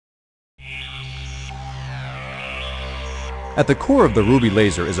At the core of the ruby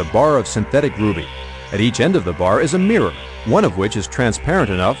laser is a bar of synthetic ruby. At each end of the bar is a mirror, one of which is transparent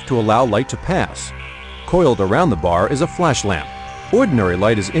enough to allow light to pass. Coiled around the bar is a flash lamp. Ordinary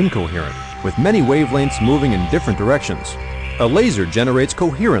light is incoherent, with many wavelengths moving in different directions. A laser generates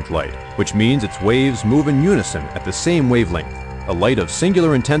coherent light, which means its waves move in unison at the same wavelength, a light of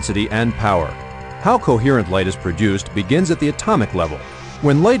singular intensity and power. How coherent light is produced begins at the atomic level.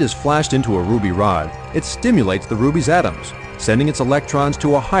 When light is flashed into a ruby rod, it stimulates the ruby's atoms, sending its electrons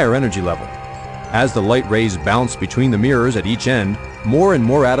to a higher energy level. As the light rays bounce between the mirrors at each end, more and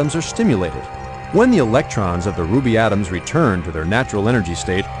more atoms are stimulated. When the electrons of the ruby atoms return to their natural energy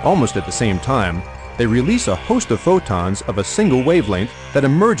state almost at the same time, they release a host of photons of a single wavelength that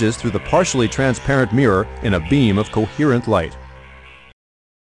emerges through the partially transparent mirror in a beam of coherent light.